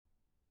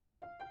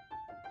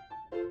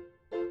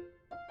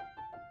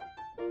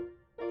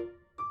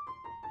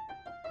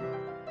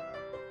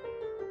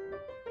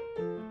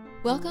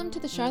Welcome to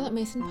the Charlotte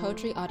Mason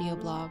Poetry audio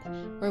blog,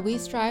 where we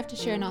strive to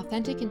share an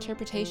authentic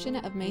interpretation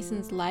of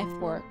Mason's life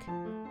work.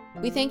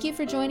 We thank you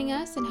for joining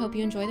us and hope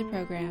you enjoy the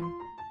program.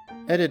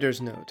 Editor's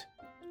note: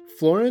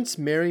 Florence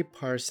Mary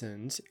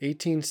Parsons,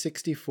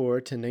 1864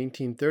 to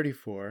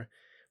 1934,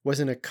 was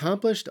an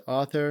accomplished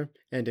author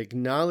and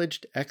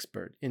acknowledged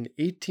expert in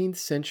 18th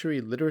century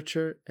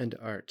literature and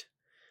art.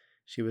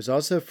 She was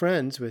also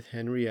friends with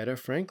Henrietta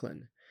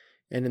Franklin,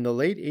 and in the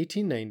late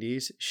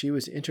 1890s she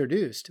was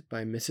introduced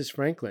by Mrs.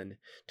 Franklin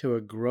to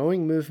a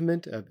growing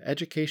movement of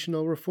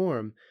educational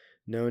reform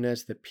known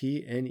as the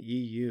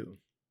PNEU.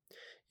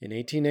 In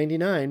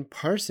 1899,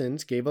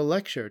 Parsons gave a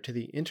lecture to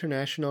the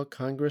International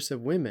Congress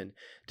of Women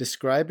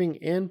describing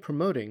and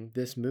promoting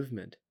this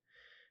movement.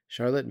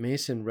 Charlotte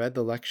Mason read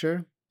the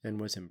lecture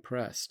and was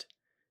impressed.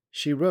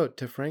 She wrote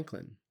to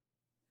Franklin,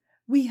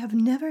 "We have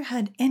never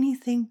had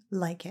anything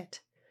like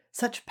it.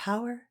 Such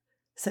power,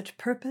 such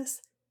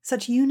purpose,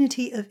 such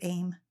unity of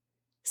aim,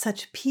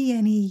 such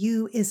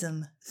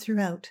PNEU-ism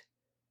throughout.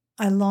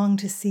 I long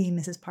to see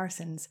Mrs.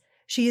 Parsons.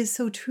 She is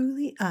so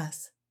truly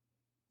us.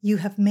 You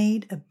have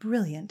made a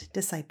brilliant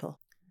disciple."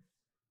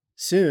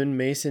 Soon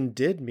Mason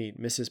did meet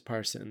Mrs.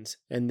 Parsons,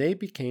 and they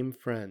became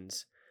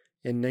friends.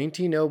 In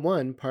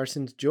 1901,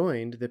 Parsons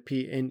joined the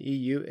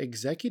PNEU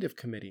Executive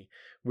Committee,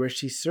 where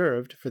she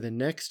served for the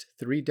next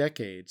 3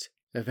 decades,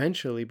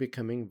 eventually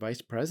becoming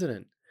vice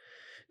president.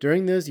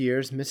 During those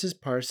years,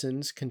 Mrs.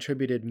 Parsons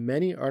contributed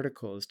many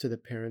articles to the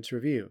Parents'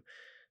 Review,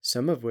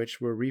 some of which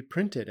were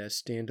reprinted as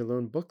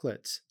standalone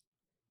booklets.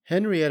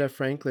 Henrietta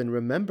Franklin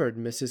remembered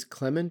Mrs.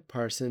 Clement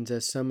Parsons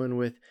as someone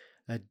with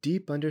a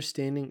deep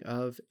understanding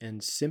of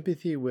and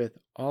sympathy with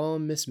all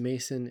Miss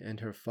Mason and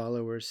her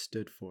followers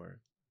stood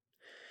for.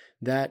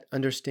 That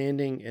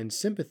understanding and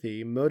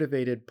sympathy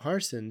motivated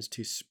Parsons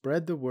to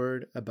spread the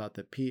word about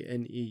the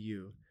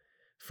PNEU.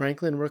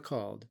 Franklin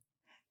recalled,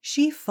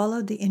 She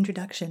followed the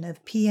introduction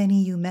of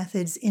PNEU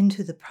methods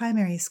into the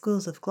primary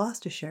schools of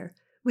Gloucestershire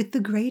with the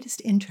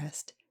greatest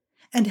interest,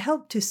 and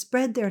helped to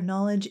spread their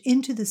knowledge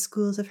into the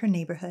schools of her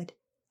neighborhood,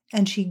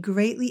 and she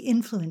greatly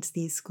influenced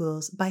these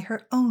schools by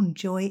her own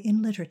joy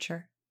in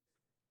literature.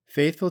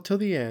 Faithful till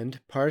the end,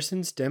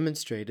 Parsons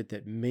demonstrated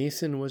that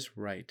Mason was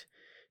right.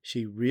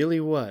 She really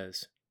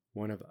was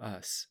one of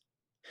us.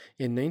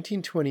 In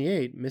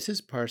 1928,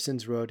 Mrs.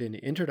 Parsons wrote an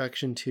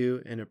introduction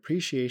to and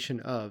appreciation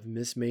of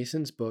Miss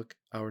Mason's book,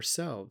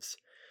 Ourselves.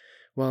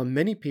 While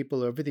many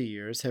people over the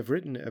years have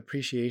written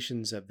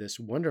appreciations of this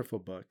wonderful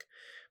book,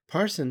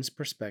 Parsons'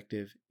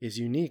 perspective is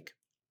unique.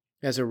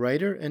 As a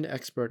writer and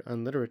expert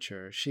on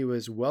literature, she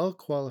was well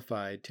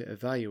qualified to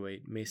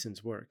evaluate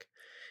Mason's work,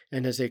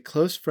 and as a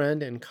close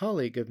friend and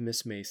colleague of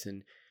Miss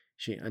Mason,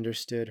 she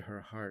understood her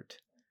heart.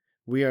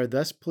 We are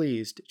thus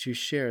pleased to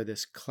share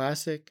this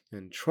classic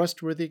and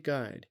trustworthy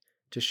guide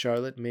to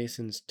Charlotte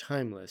Mason's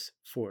timeless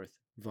 4th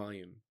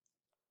volume.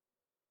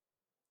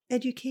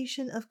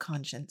 Education of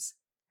Conscience,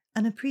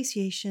 an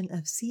appreciation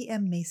of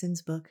C.M.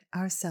 Mason's book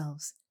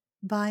Ourselves,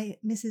 by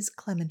Mrs.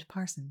 Clement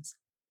Parsons.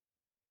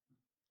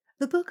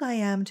 The book I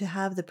am to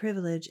have the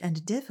privilege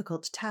and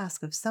difficult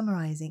task of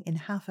summarizing in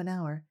half an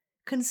hour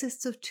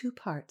consists of 2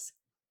 parts,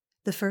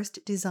 the first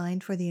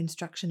designed for the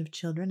instruction of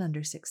children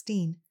under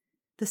 16,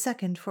 the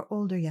second for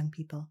older young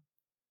people.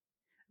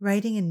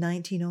 Writing in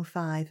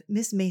 1905,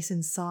 Miss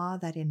Mason saw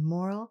that in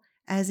moral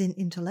as in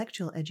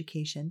intellectual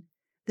education,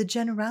 the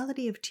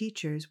generality of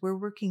teachers were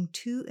working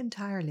too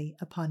entirely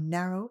upon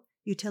narrow,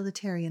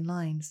 utilitarian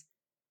lines.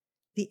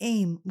 The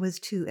aim was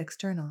too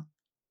external.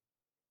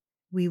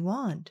 "We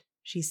want,"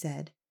 she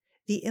said,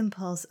 "the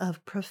impulse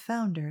of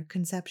profounder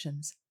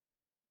conceptions."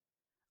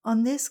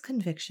 On this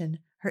conviction,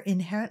 her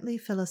inherently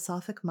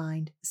philosophic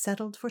mind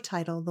settled for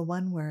title the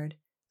one word,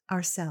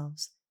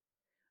 Ourselves,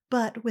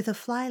 but with a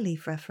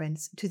flyleaf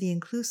reference to the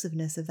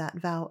inclusiveness of that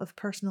vow of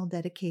personal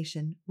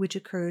dedication which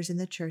occurs in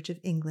the Church of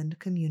England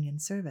communion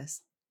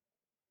service.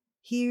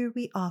 "Here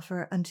we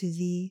offer unto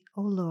thee,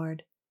 O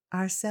Lord,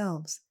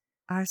 ourselves,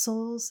 our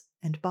souls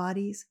and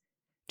bodies,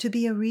 to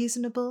be a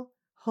reasonable,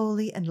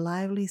 holy, and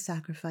lively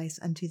sacrifice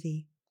unto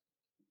thee."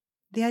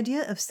 The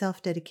idea of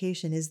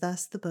self-dedication is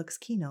thus the book's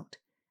keynote,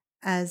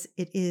 as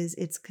it is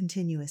its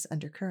continuous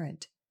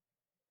undercurrent.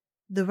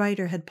 The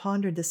writer had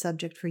pondered the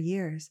subject for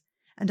years,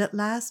 and at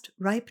last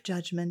ripe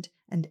judgment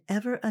and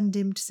ever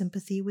undimmed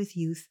sympathy with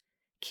youth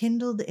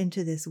kindled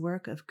into this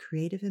work of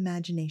creative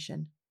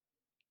imagination.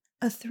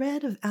 A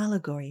thread of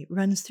allegory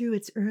runs through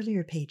its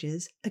earlier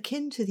pages,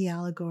 akin to the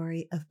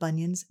allegory of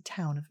Bunyan's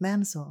Town of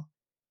Mansell.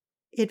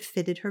 It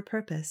fitted her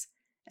purpose,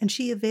 and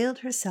she availed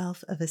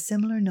herself of a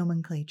similar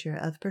nomenclature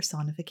of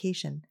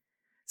personification,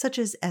 such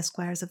as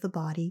Esquires of the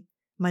Body,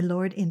 My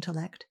Lord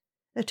Intellect,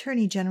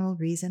 Attorney General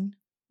Reason,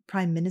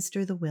 Prime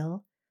Minister the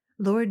Will,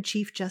 Lord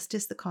Chief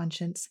Justice the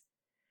Conscience,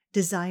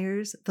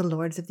 Desires the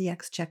Lords of the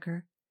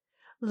Exchequer,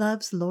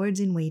 Love's Lords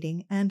in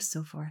Waiting, and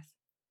so forth,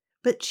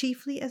 but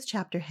chiefly as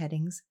chapter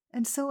headings,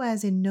 and so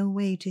as in no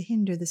way to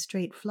hinder the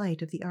straight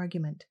flight of the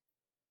argument.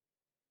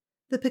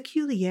 The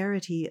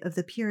peculiarity of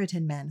the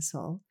Puritan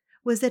Mansell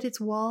was that its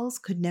walls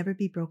could never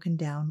be broken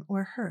down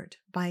or hurt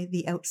by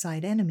the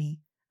outside enemy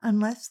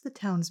unless the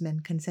townsmen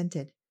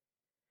consented.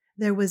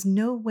 There was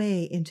no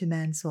way into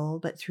man's soul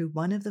but through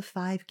one of the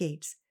 5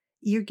 gates: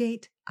 ear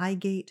gate, eye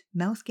gate,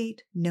 mouth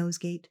gate, nose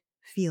gate,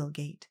 feel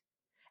gate.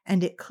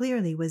 And it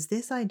clearly was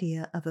this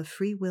idea of a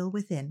free will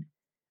within,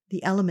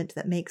 the element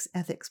that makes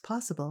ethics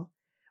possible,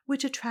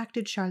 which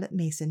attracted Charlotte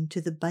Mason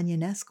to the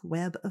Bunyanesque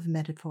web of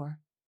metaphor.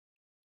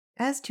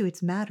 As to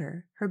its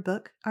matter, her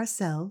book,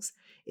 Ourselves,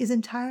 is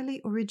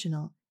entirely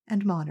original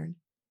and modern.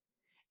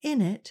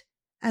 In it,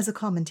 as a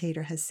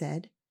commentator has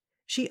said,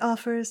 she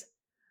offers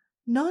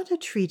not a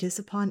treatise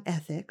upon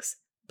ethics,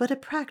 but a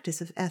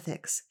practice of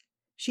ethics.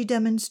 She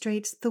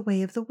demonstrates the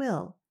way of the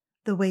will,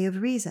 the way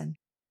of reason,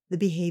 the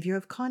behavior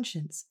of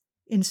conscience,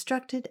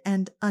 instructed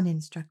and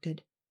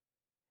uninstructed.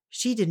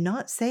 She did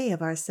not say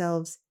of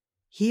Ourselves,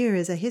 "Here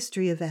is a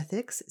history of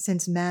ethics,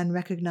 since man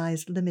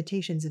recognized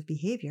limitations of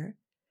behavior,"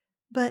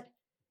 but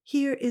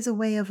 "Here is a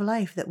way of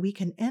life that we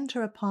can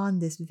enter upon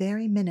this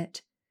very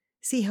minute.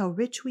 See how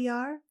rich we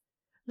are?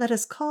 Let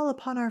us call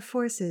upon our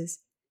forces,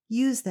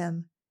 use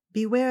them,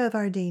 beware of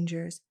our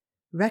dangers,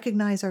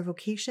 recognize our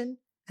vocation,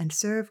 and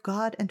serve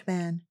God and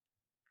man."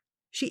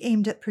 She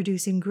aimed at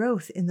producing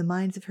growth in the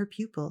minds of her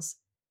pupils.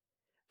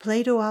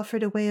 Plato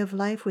offered a way of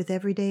life with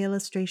everyday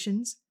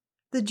illustrations.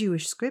 The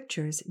Jewish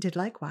scriptures did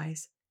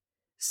likewise.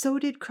 So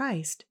did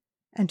Christ,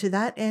 and to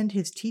that end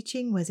his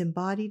teaching was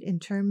embodied in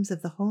terms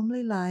of the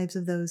homely lives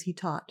of those he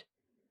taught.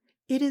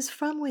 It is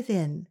from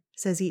within,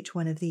 says each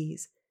one of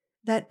these,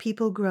 that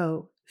people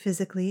grow,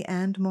 physically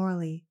and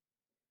morally.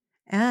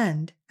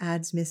 And,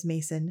 adds Miss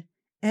Mason,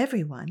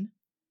 everyone,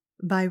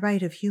 by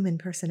right of human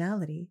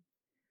personality,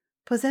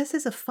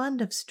 possesses a fund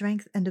of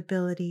strength and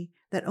ability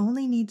that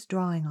only needs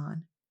drawing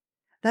on,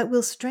 that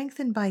will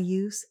strengthen by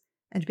use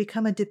and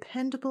become a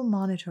dependable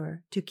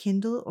monitor to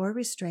kindle or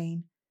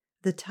restrain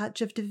the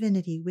touch of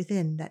divinity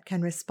within that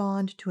can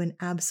respond to an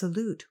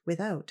absolute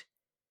without.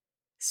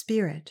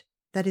 Spirit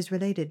that is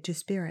related to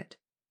spirit.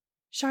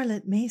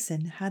 Charlotte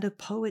Mason had a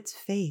poet's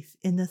faith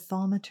in the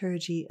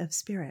thaumaturgy of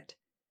spirit.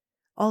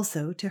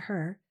 Also, to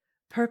her,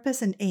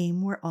 purpose and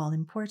aim were all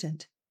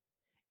important.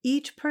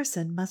 Each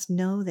person must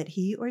know that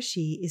he or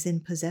she is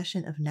in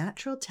possession of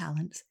natural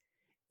talents,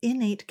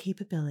 innate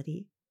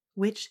capability,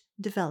 which,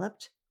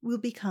 developed, will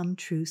become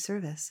true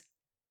service.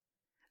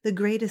 The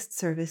greatest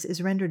service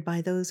is rendered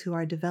by those who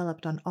are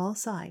developed on all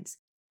sides,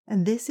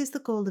 and this is the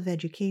goal of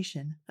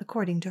education,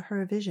 according to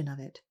her vision of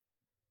it.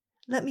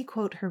 Let me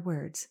quote her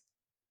words.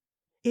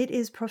 "It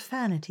is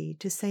profanity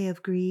to say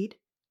of greed,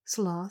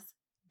 sloth,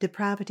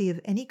 depravity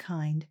of any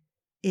kind,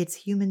 it's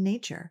human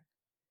nature.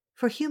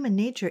 For human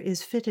nature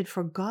is fitted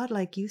for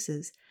godlike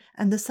uses,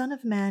 and the Son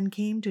of Man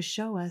came to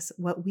show us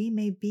what we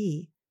may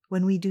be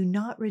when we do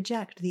not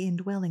reject the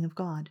indwelling of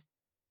God.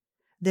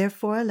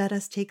 Therefore let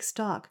us take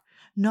stock,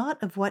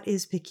 not of what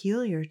is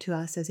peculiar to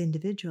us as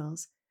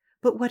individuals,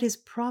 but what is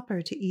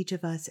proper to each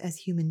of us as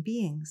human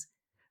beings,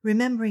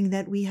 remembering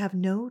that we have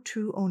no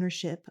true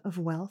ownership of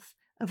wealth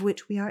of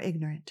which we are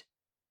ignorant.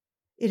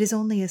 It is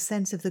only a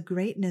sense of the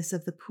greatness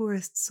of the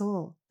poorest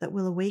soul that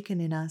will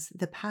awaken in us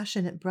the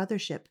passionate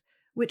brothership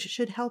which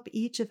should help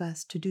each of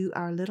us to do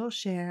our little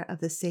share of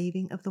the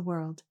saving of the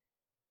world.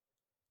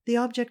 The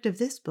object of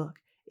this book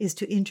is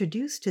to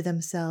introduce to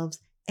themselves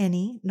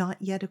any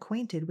not yet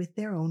acquainted with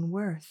their own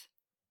worth.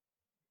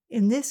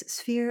 In this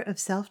sphere of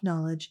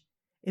self-knowledge,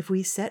 if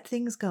we set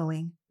things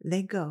going,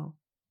 they go.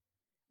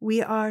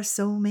 We are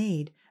so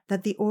made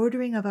that the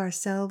ordering of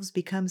ourselves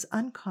becomes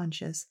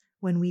unconscious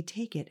when we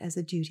take it as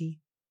a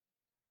duty.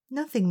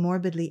 Nothing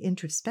morbidly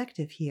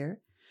introspective here,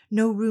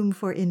 no room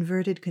for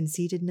inverted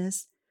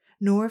conceitedness,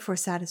 nor for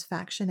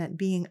satisfaction at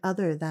being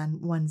other than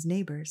one's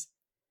neighbors.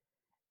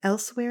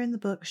 Elsewhere in the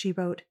book she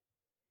wrote,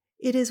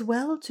 "It is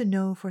well to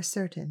know for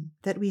certain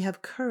that we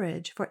have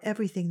courage for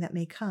everything that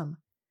may come,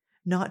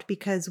 not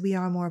because we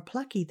are more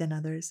plucky than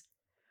others,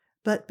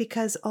 but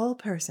because all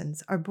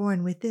persons are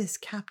born with this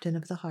captain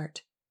of the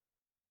heart."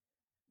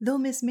 Though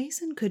Miss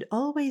Mason could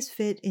always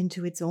fit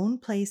into its own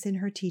place in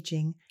her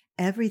teaching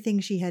everything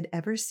she had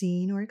ever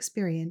seen or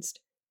experienced,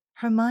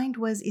 her mind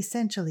was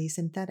essentially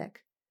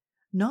synthetic.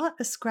 Not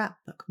a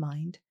scrapbook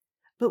mind,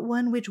 but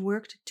one which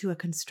worked to a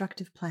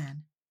constructive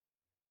plan.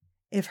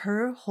 If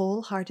her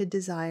wholehearted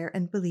desire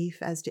and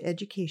belief as to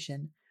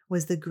education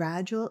was the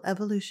gradual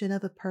evolution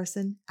of a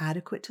person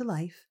adequate to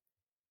life,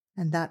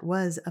 and that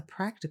was a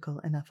practical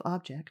enough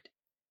object,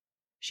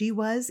 she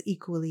was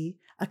equally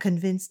a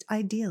convinced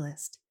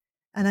idealist,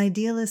 an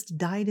idealist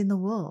dyed in the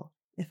wool,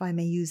 if I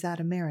may use that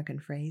American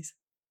phrase.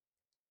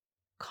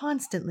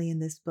 Constantly in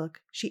this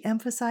book, she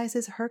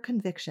emphasizes her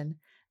conviction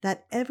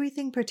that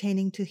everything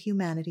pertaining to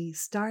humanity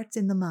starts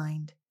in the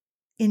mind,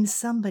 in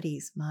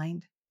somebody's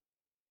mind.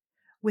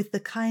 With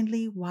the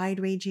kindly,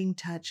 wide-ranging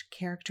touch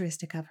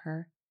characteristic of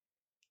her,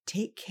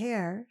 "Take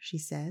care," she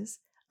says,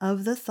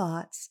 "of the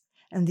thoughts,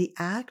 and the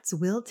acts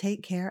will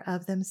take care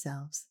of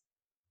themselves."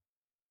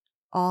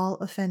 All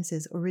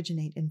offenses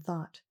originate in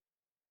thought.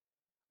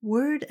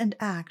 Word and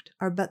act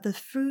are but the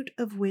fruit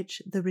of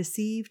which the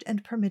received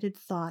and permitted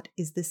thought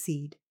is the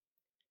seed.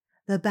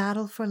 The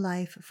battle for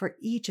life for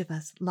each of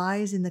us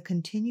lies in the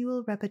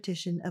continual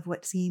repetition of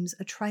what seems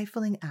a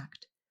trifling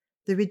act,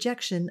 the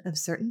rejection of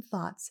certain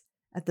thoughts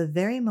at the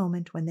very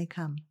moment when they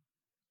come.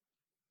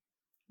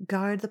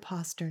 Guard the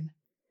postern.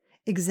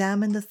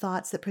 Examine the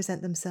thoughts that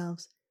present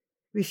themselves.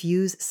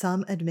 Refuse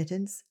some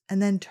admittance,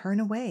 and then turn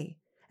away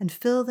and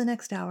fill the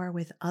next hour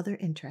with other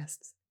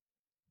interests.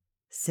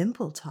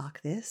 Simple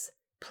talk this,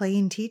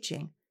 plain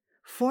teaching,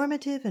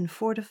 formative and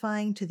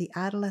fortifying to the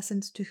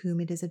adolescents to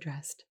whom it is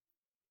addressed.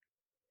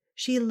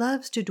 She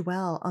loves to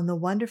dwell on the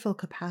wonderful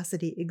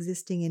capacity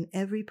existing in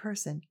every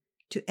person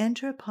to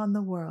enter upon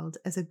the world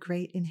as a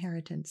great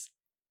inheritance.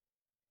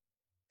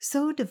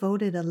 So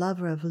devoted a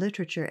lover of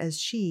literature as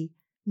she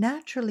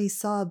naturally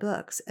saw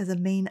books as a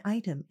main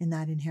item in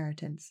that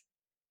inheritance.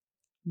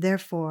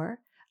 Therefore,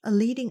 a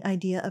leading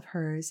idea of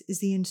hers is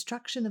the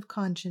instruction of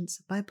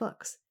conscience by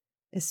books,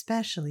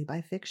 especially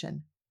by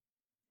fiction.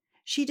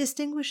 She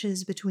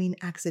distinguishes between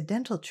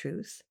accidental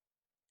truth,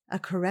 a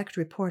correct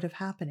report of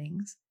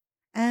happenings,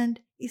 and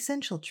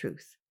essential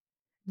truth,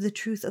 the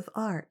truth of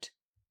art,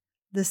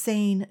 the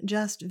sane,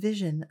 just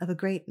vision of a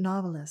great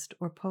novelist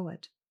or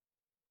poet.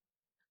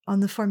 On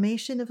the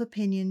formation of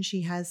opinion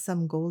she has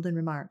some golden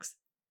remarks.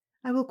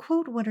 I will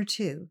quote one or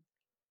two.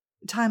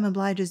 Time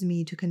obliges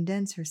me to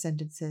condense her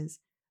sentences,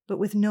 but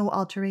with no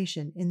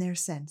alteration in their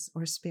sense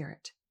or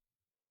spirit.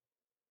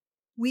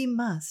 We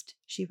must,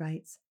 she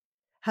writes,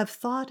 have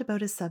thought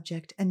about a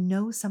subject and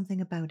know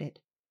something about it.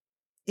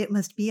 It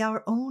must be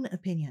our own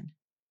opinion.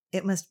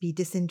 It must be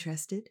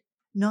disinterested,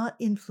 not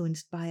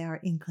influenced by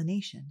our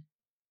inclination.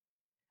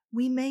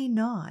 We may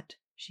not,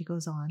 she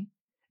goes on,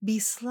 be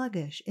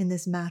sluggish in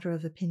this matter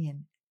of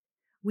opinion.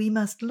 We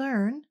must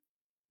learn,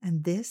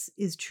 and this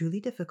is truly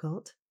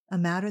difficult, a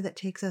matter that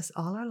takes us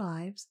all our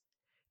lives,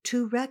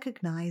 to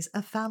recognize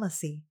a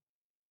fallacy.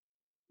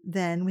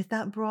 Then, with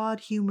that broad,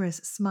 humorous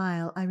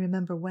smile I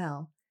remember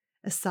well,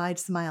 a side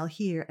smile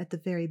here at the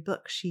very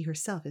book she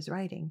herself is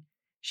writing,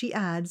 she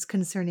adds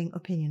concerning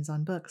opinions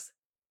on books.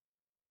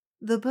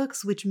 The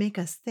books which make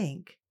us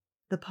think,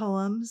 the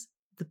poems,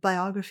 the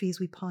biographies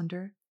we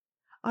ponder,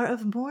 are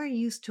of more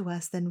use to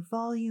us than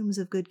volumes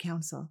of good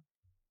counsel.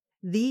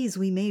 These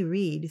we may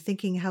read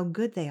thinking how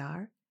good they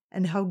are,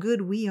 and how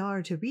good we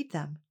are to read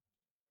them.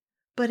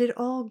 But it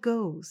all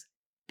goes,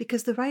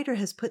 because the writer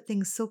has put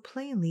things so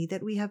plainly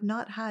that we have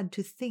not had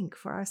to think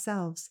for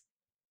ourselves.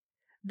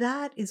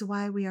 That is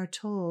why we are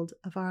told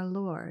of our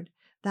Lord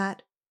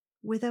that,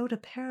 without a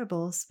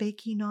parable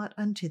spake he not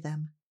unto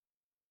them.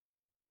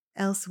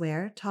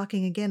 Elsewhere,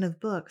 talking again of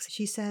books,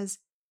 she says,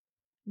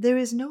 there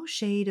is no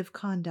shade of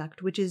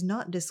conduct which is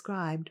not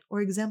described or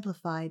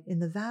exemplified in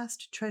the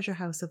vast treasure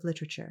house of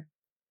literature.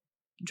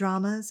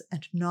 Dramas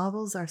and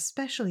novels are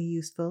specially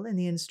useful in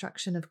the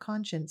instruction of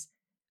conscience,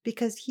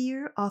 because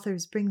here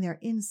authors bring their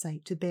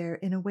insight to bear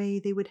in a way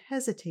they would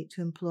hesitate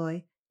to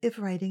employ if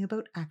writing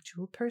about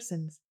actual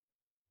persons.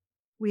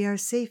 We are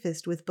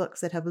safest with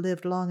books that have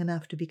lived long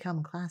enough to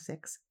become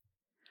classics.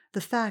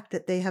 The fact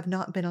that they have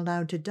not been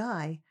allowed to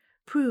die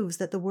proves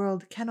that the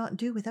world cannot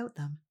do without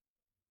them.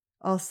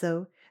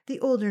 Also, the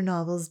older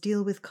novels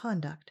deal with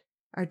conduct,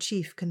 our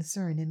chief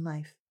concern in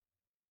life.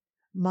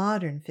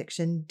 Modern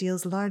fiction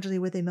deals largely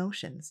with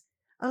emotions,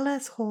 a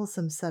less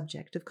wholesome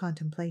subject of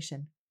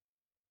contemplation.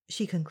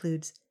 She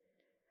concludes,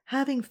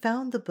 having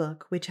found the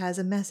book which has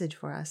a message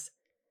for us,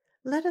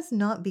 let us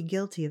not be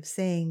guilty of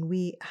saying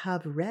we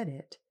have read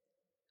it.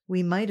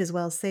 We might as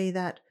well say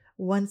that,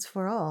 once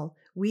for all,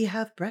 we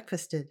have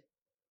breakfasted.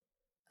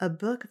 A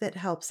book that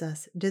helps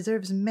us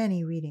deserves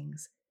many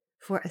readings,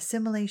 for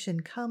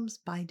assimilation comes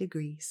by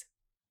degrees.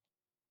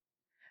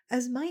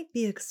 As might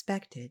be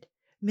expected,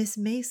 Miss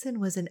Mason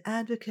was an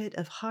advocate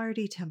of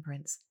hardy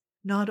temperance,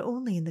 not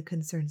only in the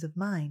concerns of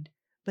mind,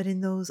 but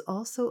in those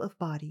also of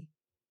body.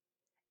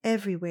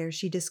 Everywhere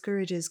she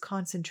discourages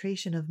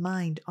concentration of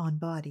mind on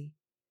body.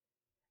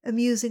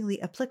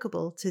 Amusingly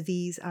applicable to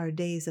these our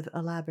days of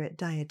elaborate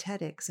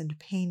dietetics and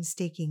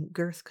painstaking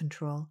girth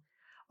control,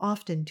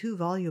 often too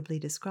volubly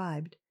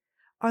described,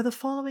 are the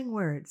following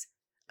words,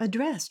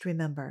 addressed,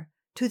 remember,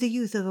 to the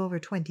youth of over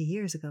 20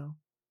 years ago.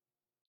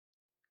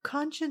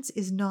 Conscience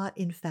is not,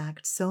 in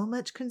fact, so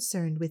much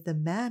concerned with the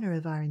manner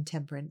of our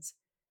intemperance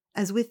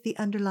as with the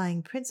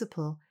underlying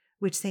principle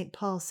which St.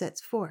 Paul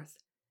sets forth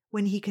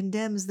when he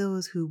condemns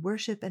those who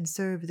worship and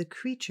serve the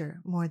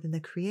creature more than the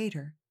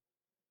Creator.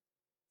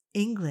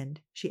 England,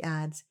 she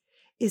adds,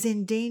 is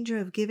in danger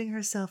of giving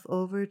herself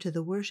over to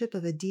the worship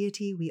of a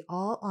deity we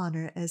all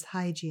honor as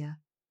Hygeia.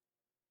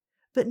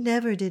 But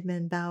never did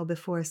men bow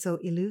before so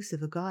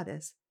elusive a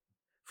goddess,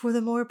 for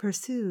the more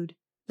pursued,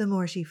 the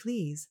more she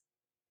flees.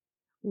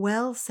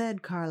 Well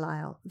said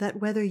Carlyle that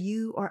whether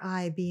you or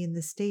I be in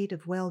the state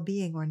of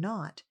well-being or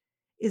not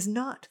is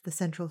not the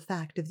central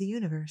fact of the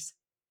universe.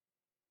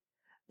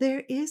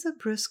 There is a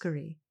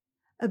brusquerie,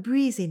 a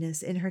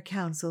breeziness in her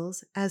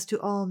counsels as to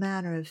all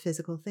manner of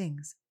physical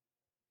things.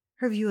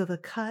 Her view of a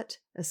cut,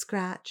 a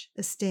scratch,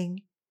 a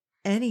sting,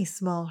 any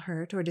small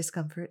hurt or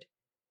discomfort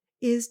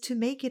is to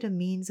make it a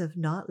means of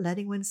not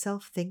letting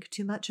oneself think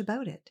too much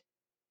about it.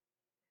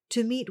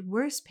 To meet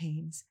worse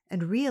pains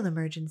and real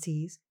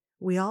emergencies,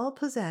 we all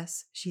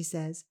possess, she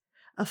says,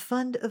 a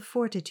fund of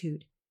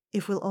fortitude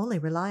if we'll only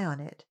rely on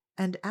it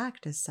and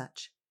act as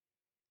such.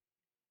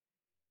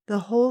 The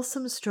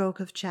wholesome stroke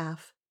of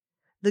chaff,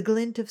 the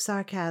glint of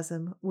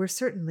sarcasm were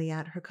certainly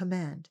at her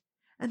command,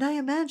 and I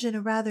imagine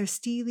a rather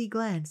steely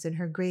glance in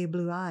her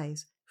grey-blue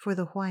eyes for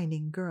the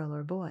whining girl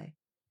or boy.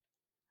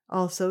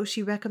 Also,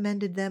 she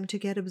recommended them to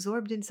get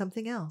absorbed in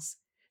something else,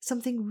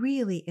 something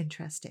really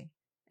interesting,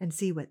 and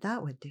see what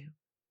that would do.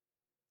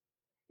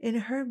 In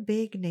her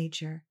big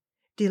nature,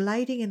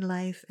 delighting in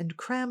life and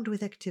crammed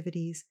with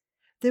activities,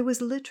 there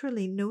was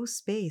literally no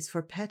space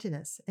for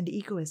pettiness and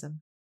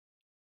egoism.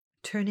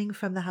 Turning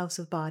from the house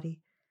of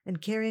body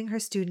and carrying her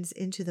students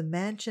into the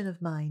mansion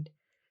of mind,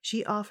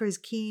 she offers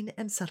keen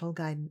and subtle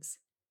guidance.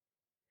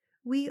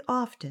 We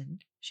often,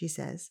 she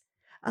says,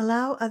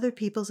 allow other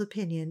people's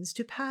opinions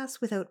to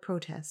pass without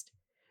protest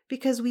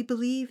because we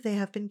believe they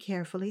have been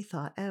carefully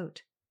thought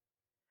out.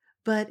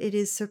 But it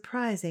is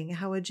surprising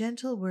how a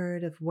gentle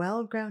word of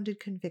well-grounded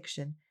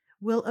conviction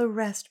will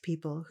arrest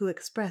people who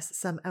express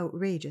some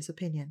outrageous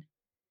opinion.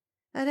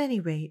 At any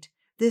rate,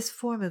 this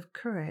form of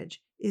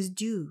courage is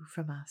due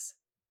from us.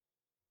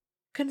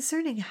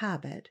 Concerning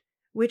habit,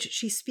 which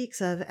she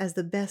speaks of as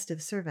the best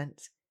of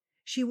servants,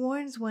 she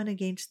warns one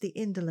against the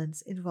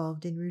indolence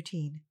involved in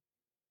routine.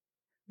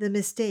 The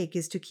mistake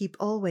is to keep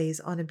always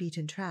on a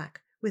beaten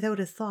track, without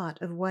a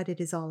thought of what it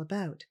is all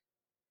about.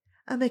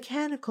 A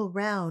mechanical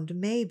round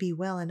may be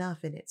well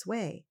enough in its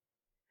way,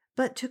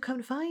 but to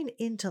confine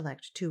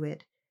intellect to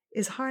it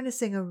is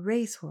harnessing a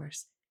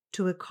racehorse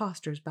to a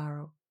coster's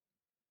barrow.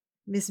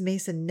 Miss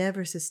Mason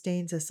never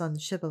sustains us on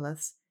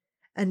shibboleths,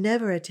 and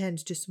never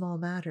attends to small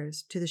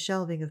matters to the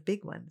shelving of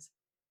big ones.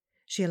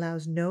 She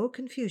allows no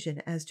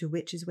confusion as to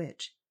which is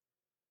which.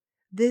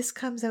 This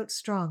comes out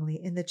strongly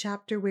in the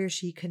chapter where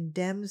she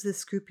condemns the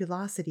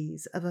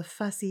scrupulosities of a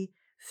fussy,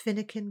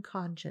 finikin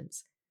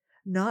conscience,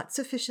 not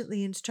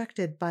sufficiently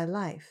instructed by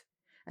life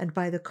and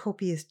by the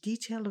copious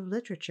detail of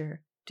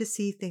literature to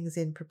see things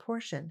in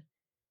proportion,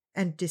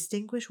 and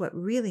distinguish what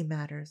really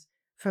matters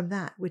from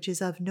that which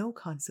is of no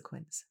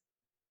consequence.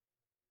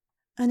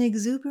 An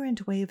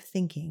exuberant way of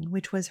thinking,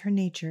 which was her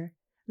nature,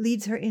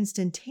 leads her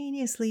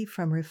instantaneously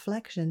from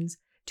reflections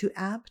to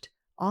apt,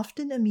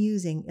 often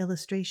amusing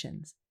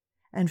illustrations,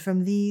 and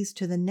from these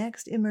to the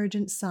next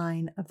emergent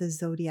sign of the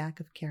zodiac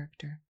of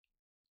character.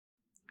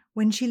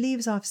 When she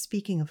leaves off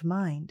speaking of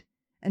mind,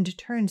 and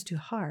turns to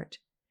heart,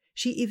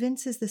 she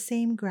evinces the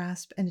same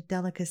grasp and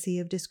delicacy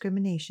of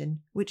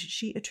discrimination which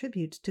she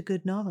attributes to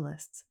good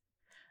novelists.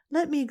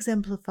 Let me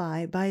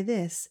exemplify by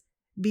this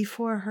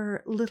before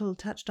her little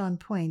touched-on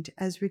point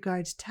as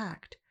regards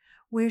tact,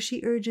 where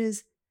she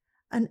urges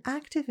an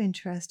active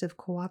interest of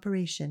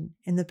cooperation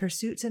in the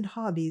pursuits and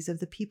hobbies of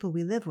the people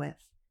we live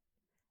with,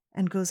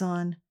 and goes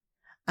on,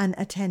 an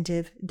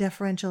attentive,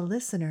 deferential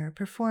listener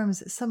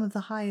performs some of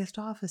the highest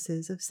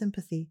offices of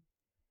sympathy.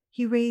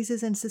 He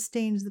raises and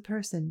sustains the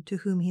person to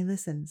whom he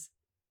listens.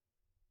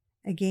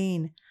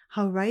 Again,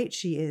 how right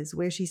she is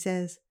where she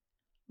says,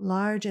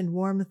 large and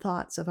warm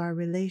thoughts of our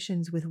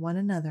relations with one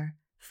another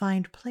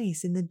find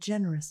place in the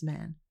generous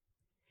man.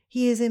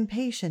 He is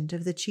impatient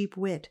of the cheap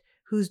wit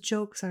whose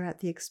jokes are at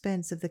the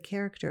expense of the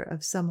character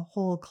of some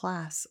whole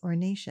class or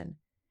nation,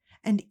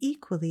 and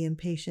equally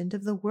impatient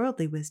of the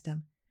worldly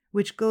wisdom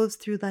which goes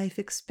through life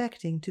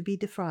expecting to be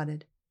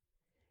defrauded.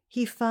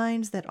 He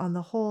finds that on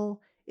the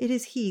whole it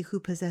is he who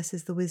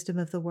possesses the wisdom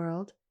of the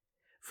world,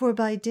 for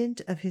by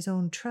dint of his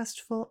own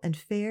trustful and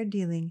fair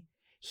dealing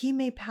he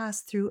may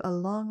pass through a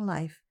long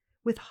life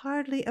with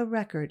hardly a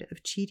record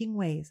of cheating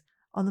ways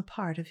on the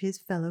part of his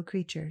fellow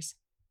creatures.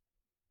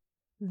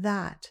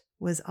 That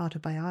was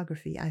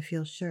autobiography, I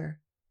feel sure.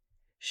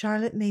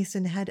 Charlotte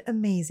Mason had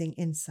amazing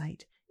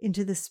insight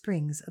into the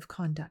springs of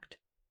conduct.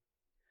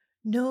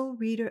 No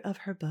reader of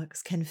her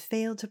books can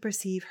fail to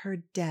perceive her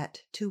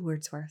debt to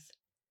Wordsworth.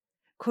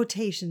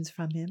 Quotations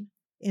from him,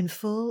 in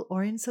full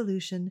or in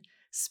solution,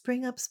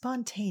 spring up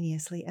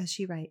spontaneously as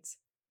she writes.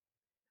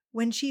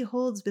 When she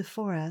holds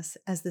before us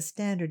as the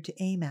standard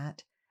to aim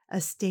at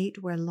a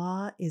state where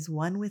law is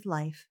one with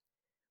life,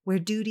 where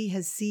duty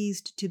has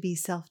ceased to be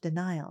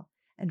self-denial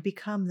and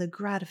become the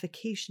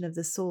gratification of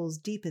the soul's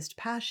deepest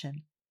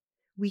passion,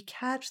 we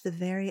catch the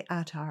very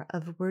attar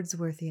of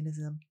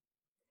Wordsworthianism.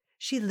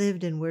 She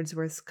lived in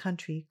Wordsworth's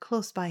country,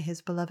 close by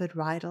his beloved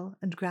Rydal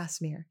and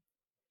Grasmere.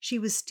 She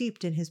was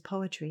steeped in his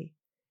poetry.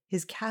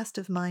 His cast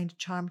of mind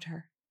charmed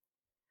her.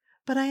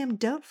 But I am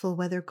doubtful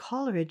whether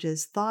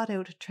Coleridge's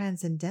thought-out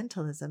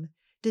transcendentalism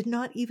did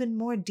not even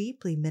more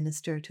deeply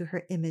minister to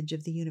her image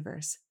of the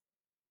universe.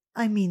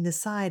 I mean the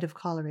side of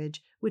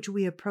Coleridge which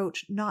we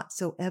approach not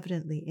so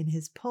evidently in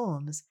his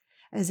poems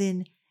as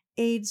in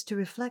Aids to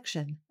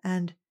Reflection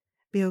and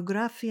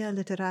Biographia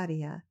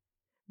Literaria,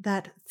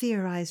 that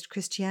theorized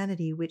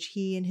Christianity which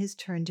he in his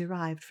turn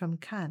derived from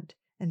Kant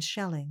and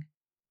Schelling.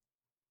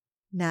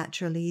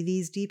 Naturally,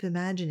 these deep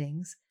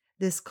imaginings,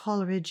 this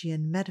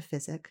Coleridgean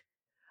metaphysic,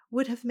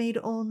 would have made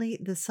only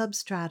the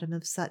substratum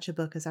of such a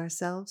book as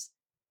Ourselves.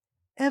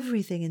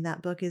 Everything in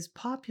that book is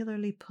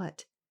popularly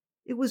put.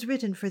 It was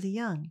written for the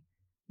young,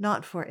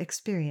 not for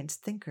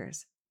experienced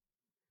thinkers.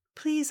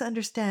 Please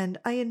understand,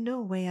 I in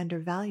no way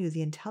undervalue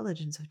the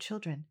intelligence of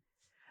children.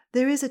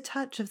 There is a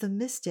touch of the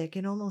mystic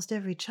in almost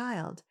every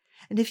child,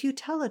 and if you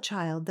tell a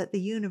child that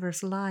the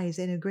universe lies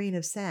in a grain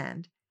of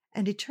sand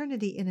and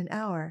eternity in an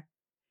hour,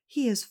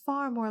 he is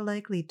far more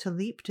likely to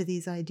leap to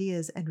these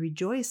ideas and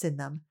rejoice in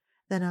them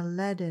than a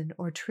leaden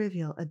or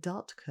trivial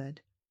adult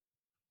could.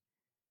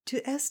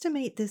 To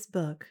estimate this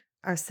book,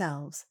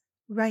 Ourselves,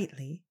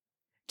 rightly,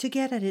 to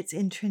get at its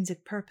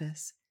intrinsic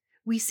purpose,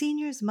 we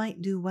seniors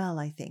might do well,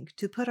 I think,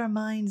 to put our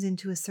minds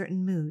into a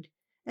certain mood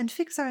and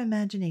fix our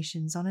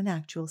imaginations on an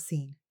actual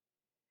scene.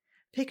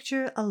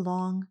 Picture a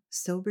long,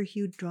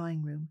 sober-hued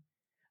drawing room,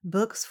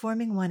 books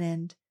forming one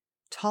end,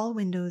 tall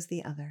windows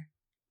the other.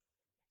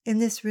 In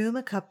this room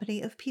a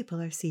company of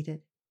people are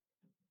seated.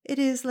 It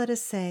is, let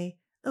us say,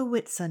 a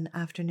Whitsun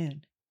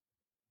afternoon.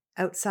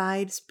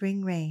 Outside,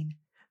 spring rain,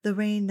 the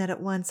rain that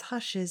at once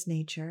hushes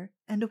nature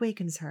and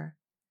awakens her,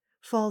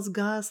 falls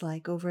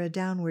gauze-like over a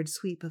downward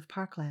sweep of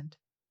parkland.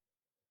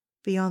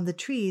 Beyond the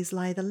trees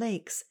lie the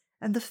lakes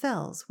and the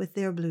fells with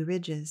their blue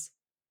ridges.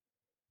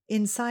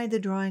 Inside the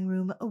drawing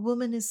room, a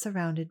woman is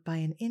surrounded by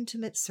an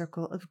intimate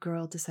circle of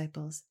girl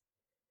disciples.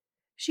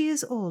 She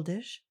is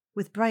oldish,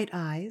 with bright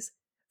eyes,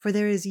 for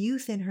there is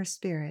youth in her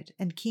spirit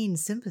and keen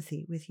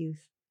sympathy with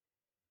youth.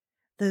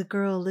 The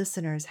girl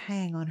listeners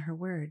hang on her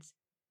words.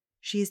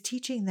 She is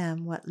teaching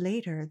them what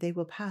later they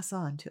will pass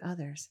on to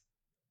others.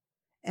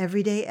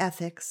 Everyday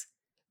ethics,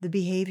 the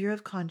behavior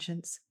of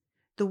conscience,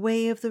 the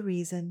way of the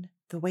reason,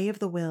 the way of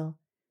the will,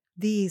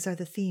 these are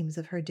the themes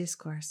of her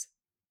discourse.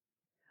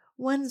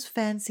 One's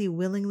fancy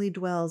willingly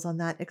dwells on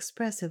that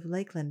expressive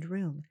Lakeland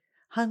room,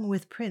 hung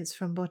with prints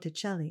from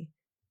Botticelli,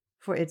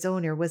 for its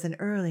owner was an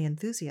early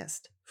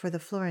enthusiast for the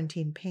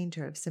Florentine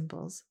painter of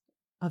symbols,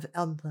 of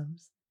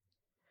emblems.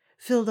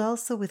 Filled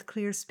also with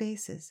clear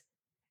spaces,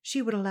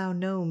 she would allow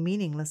no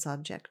meaningless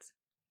objects.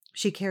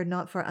 She cared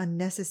not for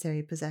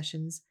unnecessary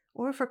possessions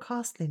or for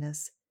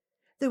costliness.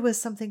 There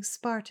was something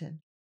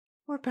Spartan,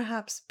 or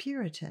perhaps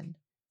Puritan,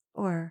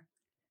 or,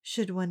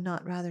 should one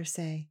not rather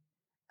say,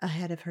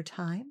 ahead of her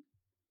time,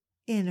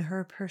 in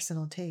her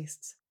personal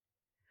tastes.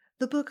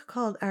 The book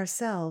called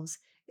Ourselves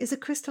is a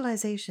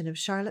crystallization of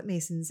Charlotte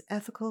Mason's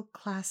ethical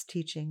class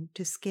teaching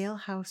to Scale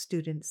House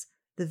students,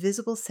 the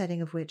visible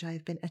setting of which I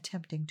have been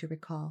attempting to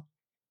recall.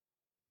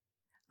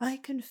 I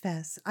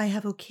confess I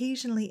have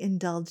occasionally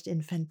indulged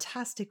in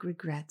fantastic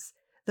regrets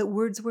that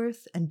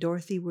Wordsworth and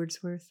Dorothy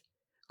Wordsworth,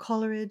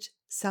 Coleridge,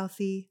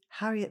 Southey,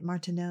 Harriet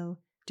Martineau,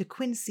 De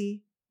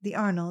Quincey, the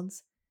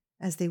Arnolds,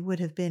 as they would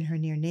have been her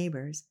near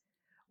neighbors,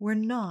 were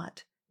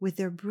not, with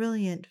their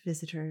brilliant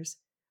visitors,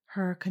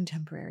 her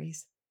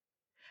contemporaries.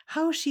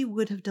 How she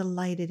would have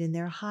delighted in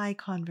their high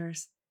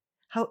converse,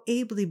 how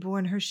ably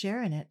borne her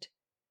share in it,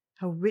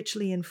 how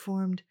richly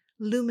informed,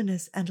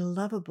 luminous, and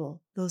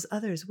lovable those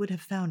others would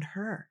have found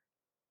her.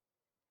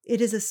 It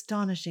is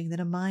astonishing that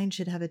a mind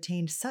should have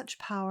attained such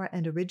power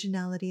and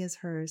originality as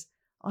hers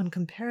on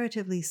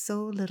comparatively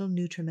so little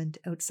nutriment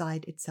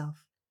outside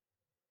itself.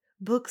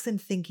 Books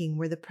and thinking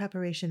were the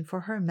preparation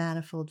for her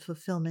manifold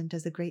fulfillment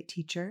as a great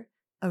teacher,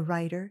 a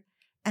writer,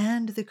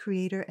 and the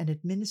creator and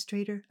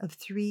administrator of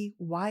 3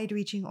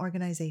 wide-reaching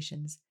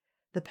organizations,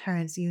 the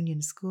Parents'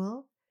 Union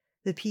School,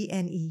 the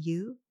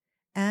PNEU,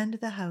 and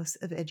the House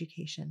of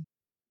Education.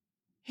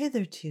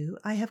 Hitherto,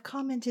 I have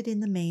commented in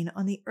the main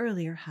on the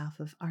earlier half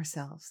of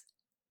Ourselves.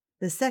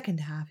 The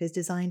second half is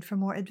designed for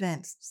more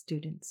advanced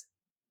students.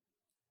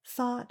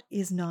 Thought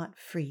is not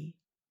free.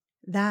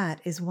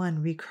 That is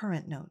one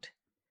recurrent note.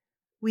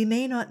 We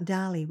may not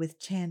dally with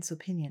chance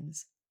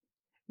opinions.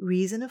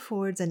 Reason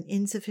affords an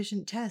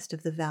insufficient test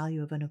of the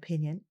value of an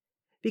opinion,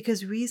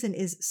 because reason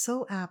is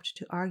so apt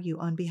to argue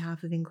on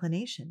behalf of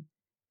inclination.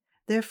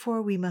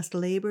 Therefore, we must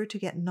labor to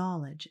get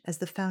knowledge as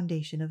the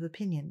foundation of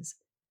opinions.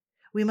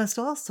 We must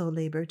also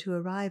labor to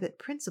arrive at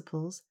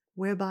principles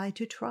whereby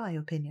to try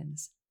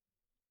opinions.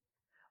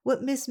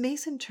 What Miss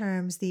Mason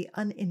terms the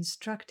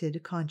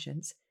uninstructed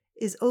conscience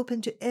is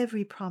open to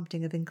every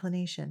prompting of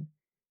inclination,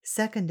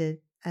 seconded,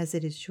 as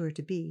it is sure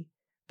to be,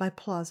 by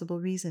plausible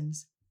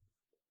reasons.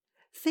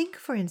 Think,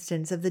 for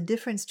instance, of the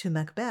difference to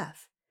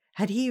Macbeth,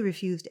 had he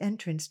refused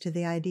entrance to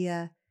the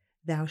idea,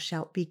 "Thou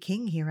shalt be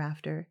king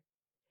hereafter,"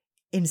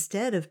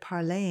 instead of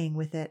parleying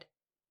with it,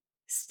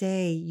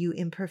 "Stay, you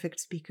imperfect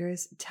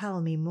speakers,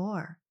 tell me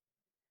more,"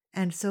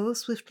 and so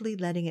swiftly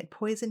letting it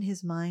poison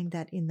his mind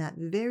that in that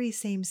very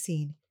same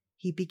scene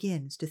he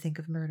begins to think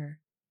of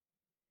murder.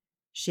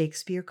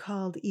 Shakespeare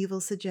called evil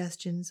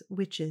suggestions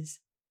witches.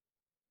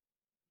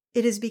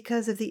 It is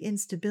because of the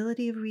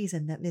instability of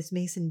reason that Miss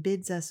Mason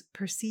bids us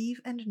perceive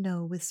and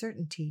know with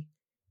certainty,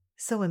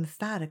 so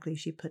emphatically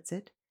she puts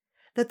it,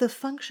 that the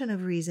function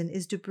of reason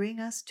is to bring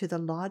us to the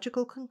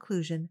logical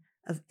conclusion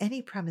of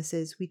any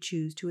premises we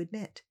choose to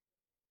admit.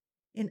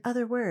 In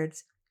other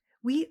words,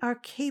 we are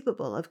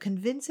capable of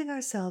convincing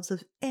ourselves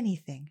of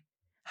anything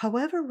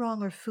however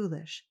wrong or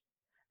foolish,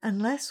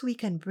 unless we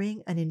can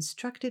bring an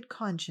instructed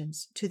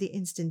conscience to the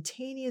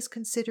instantaneous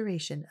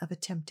consideration of a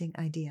tempting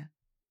idea.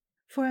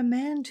 For a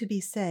man to be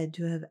said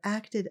to have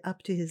acted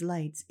up to his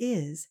lights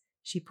is,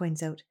 she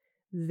points out,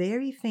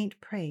 very faint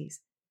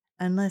praise,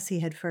 unless he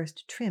had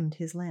first trimmed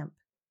his lamp.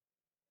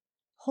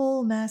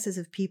 Whole masses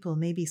of people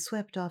may be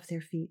swept off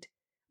their feet.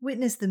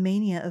 Witness the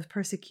mania of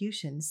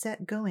persecution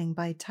set going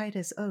by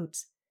Titus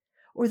Oates,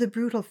 or the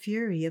brutal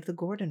fury of the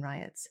Gordon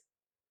riots.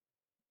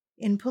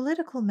 In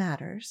political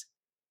matters,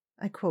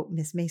 I quote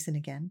Miss Mason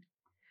again,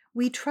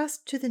 we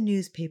trust to the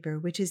newspaper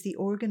which is the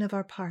organ of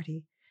our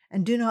party,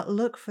 and do not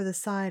look for the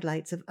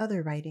sidelights of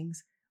other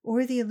writings,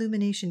 or the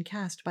illumination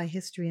cast by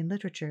history and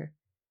literature.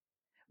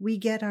 We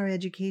get our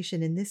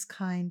education in this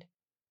kind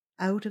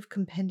out of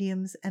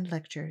compendiums and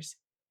lectures,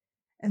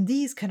 and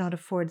these cannot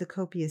afford the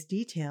copious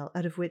detail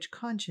out of which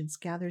conscience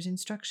gathers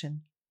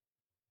instruction.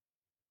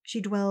 She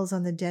dwells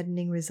on the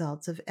deadening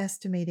results of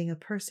estimating a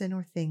person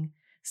or thing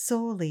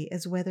solely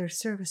as whether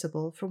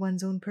serviceable for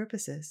one's own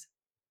purposes.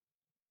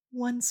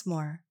 Once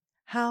more,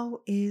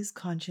 how is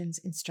conscience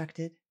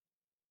instructed?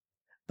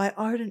 By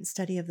ardent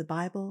study of the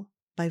Bible,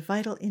 by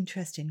vital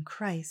interest in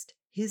Christ,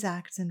 his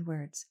acts and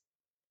words.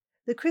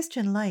 The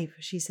Christian life,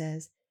 she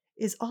says,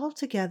 is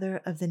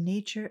altogether of the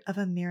nature of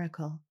a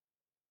miracle.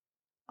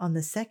 On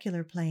the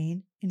secular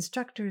plane,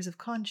 instructors of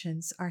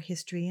conscience are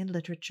history and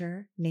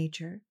literature,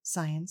 nature,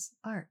 science,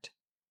 art.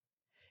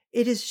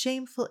 It is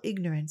shameful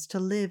ignorance to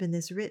live in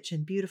this rich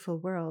and beautiful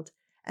world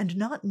and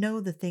not know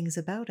the things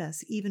about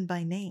us even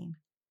by name.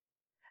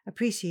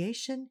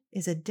 Appreciation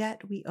is a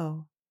debt we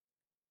owe.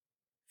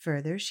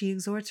 Further, she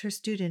exhorts her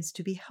students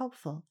to be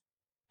helpful,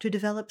 to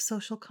develop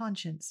social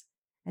conscience,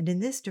 and in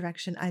this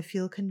direction I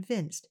feel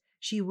convinced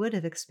she would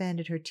have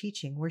expanded her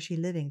teaching were she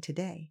living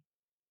today.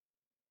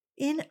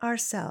 In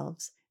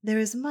ourselves, there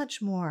is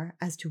much more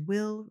as to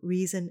will,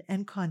 reason,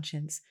 and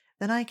conscience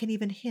than I can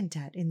even hint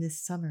at in this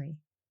summary.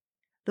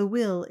 The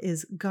will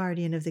is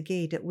guardian of the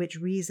gate at which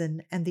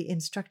reason and the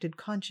instructed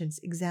conscience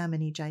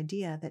examine each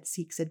idea that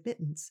seeks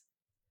admittance.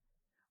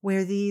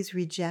 Where these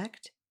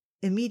reject,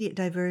 immediate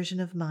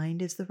diversion of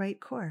mind is the right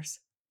course.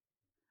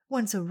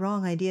 Once a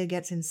wrong idea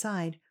gets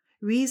inside,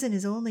 reason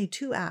is only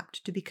too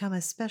apt to become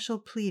a special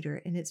pleader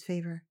in its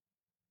favor.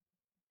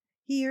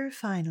 Here,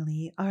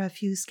 finally, are a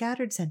few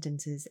scattered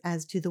sentences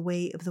as to the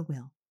way of the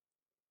will.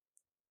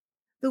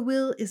 The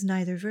will is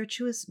neither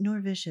virtuous nor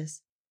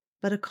vicious,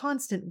 but a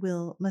constant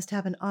will must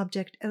have an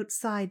object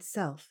outside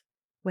self,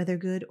 whether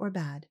good or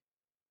bad.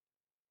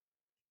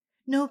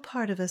 No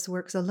part of us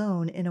works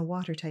alone in a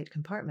watertight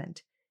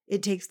compartment.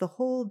 It takes the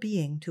whole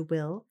being to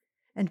will,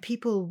 and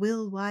people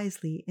will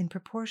wisely in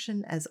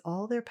proportion as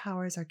all their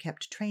powers are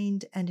kept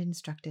trained and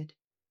instructed.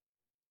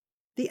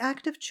 The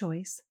act of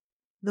choice,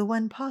 the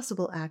one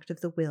possible act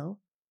of the will,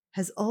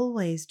 has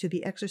always to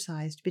be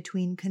exercised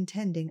between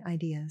contending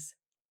ideas.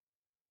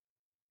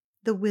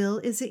 The will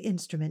is the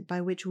instrument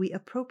by which we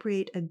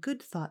appropriate a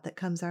good thought that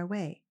comes our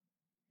way,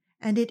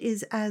 and it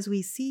is as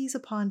we seize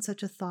upon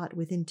such a thought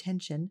with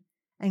intention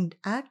and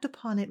act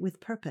upon it with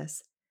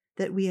purpose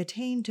that we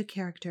attain to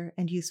character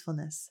and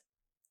usefulness.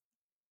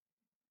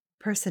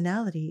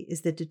 Personality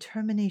is the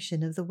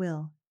determination of the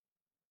will.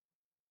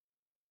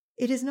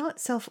 It is not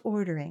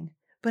self-ordering,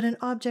 but an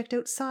object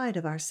outside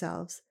of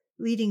ourselves,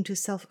 leading to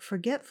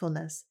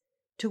self-forgetfulness,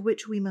 to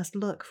which we must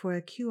look for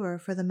a cure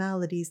for the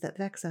maladies that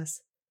vex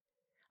us.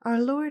 Our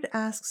Lord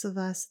asks of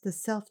us the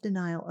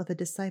self-denial of a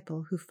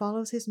disciple who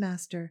follows his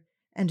master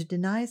and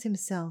denies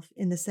himself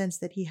in the sense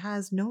that he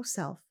has no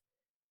self,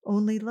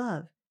 only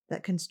love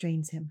that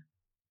constrains him.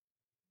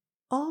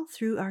 All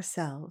through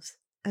ourselves,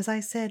 as I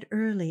said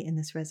early in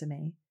this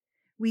resume,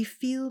 we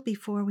feel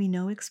before we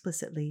know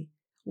explicitly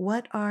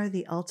what are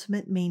the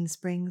ultimate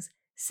mainsprings,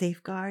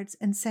 safeguards,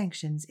 and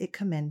sanctions it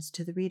commends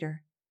to the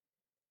reader.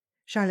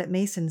 Charlotte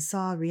Mason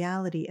saw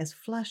reality as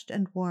flushed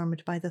and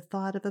warmed by the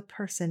thought of a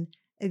person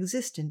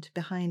existent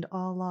behind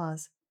all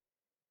laws.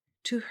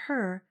 To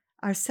her,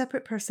 our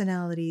separate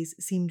personalities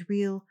seemed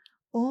real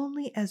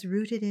only as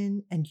rooted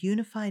in and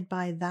unified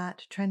by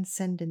that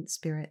transcendent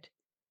spirit.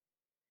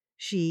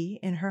 She,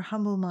 in her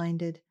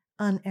humble-minded,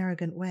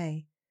 unarrogant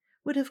way,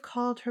 would have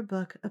called her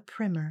book a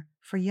primer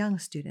for young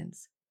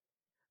students.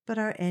 But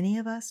are any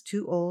of us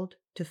too old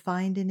to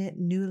find in it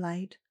new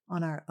light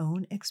on our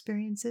own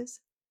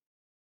experiences?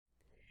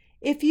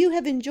 If you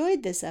have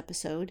enjoyed this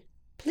episode,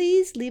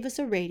 please leave us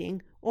a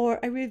rating or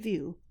a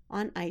review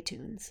on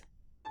iTunes.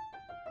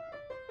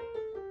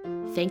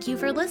 Thank you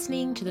for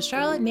listening to the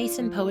Charlotte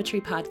Mason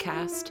Poetry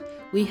Podcast.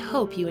 We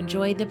hope you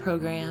enjoyed the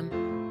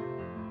program.